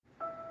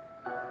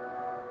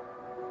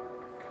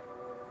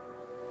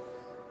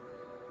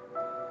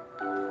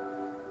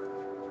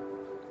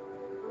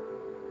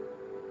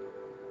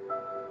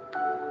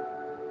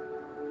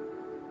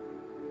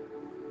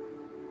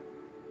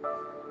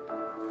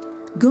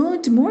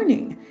Good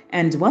morning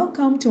and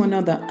welcome to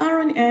another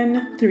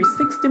RNN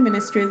 360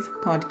 Ministries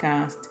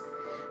podcast.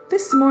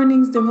 This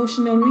morning's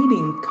devotional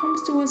reading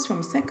comes to us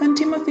from 2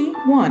 Timothy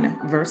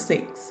 1 verse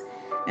 6,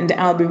 and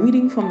I'll be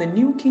reading from the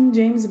New King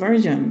James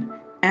Version,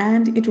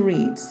 and it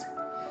reads,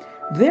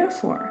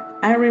 "Therefore,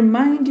 I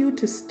remind you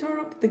to stir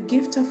up the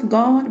gift of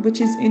God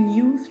which is in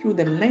you through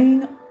the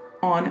laying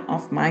on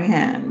of my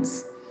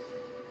hands."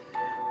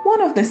 One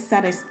of the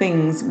saddest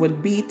things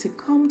would be to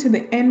come to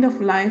the end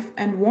of life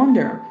and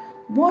wonder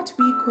what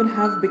we could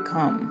have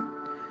become.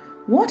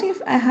 What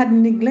if I had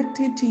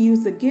neglected to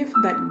use the gift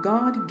that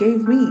God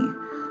gave me?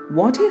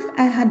 What if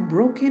I had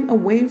broken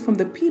away from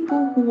the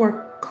people who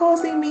were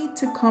causing me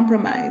to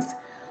compromise?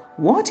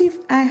 What if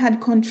I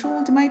had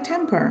controlled my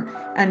temper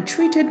and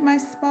treated my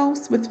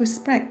spouse with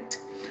respect?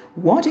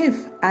 What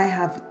if I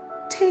have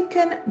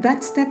taken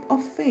that step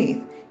of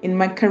faith in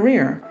my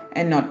career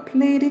and not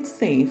played it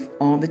safe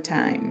all the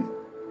time?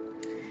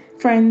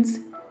 Friends,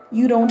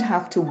 you don't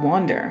have to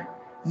wonder.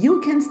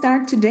 You can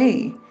start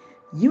today.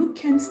 You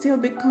can still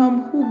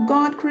become who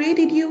God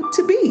created you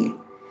to be.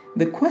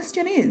 The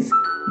question is,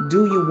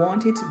 do you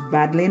want it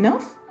badly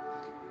enough?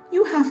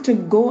 You have to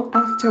go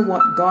after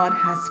what God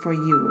has for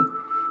you.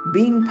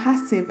 Being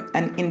passive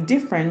and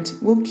indifferent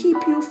will keep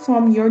you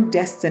from your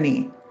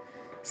destiny.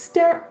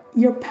 Stir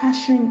your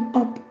passion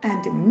up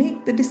and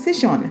make the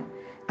decision.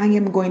 I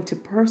am going to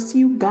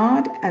pursue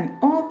God and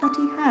all that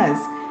He has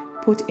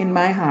put in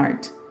my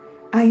heart.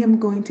 I am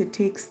going to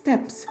take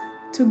steps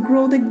to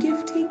grow the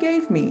gift He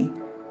gave me.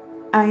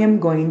 I am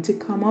going to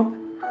come up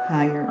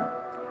higher.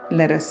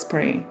 Let us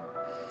pray.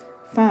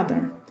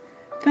 Father,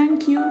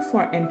 thank you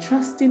for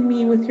entrusting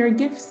me with your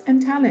gifts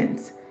and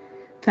talents.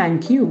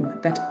 Thank you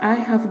that I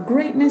have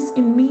greatness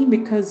in me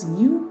because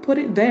you put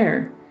it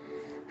there.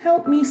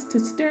 Help me to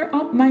stir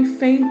up my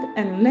faith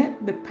and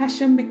let the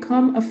passion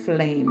become a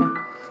flame.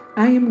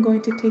 I am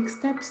going to take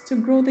steps to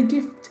grow the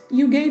gift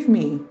you gave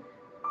me.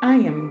 I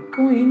am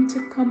going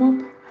to come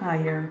up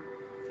higher.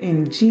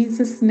 In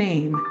Jesus'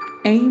 name,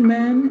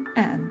 amen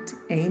and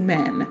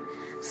amen.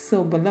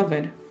 So,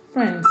 beloved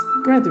friends,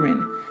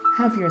 brethren,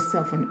 have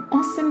yourself an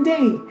awesome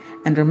day.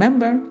 And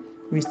remember,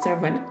 we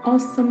serve an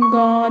awesome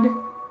God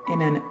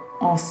in an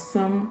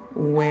awesome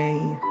way.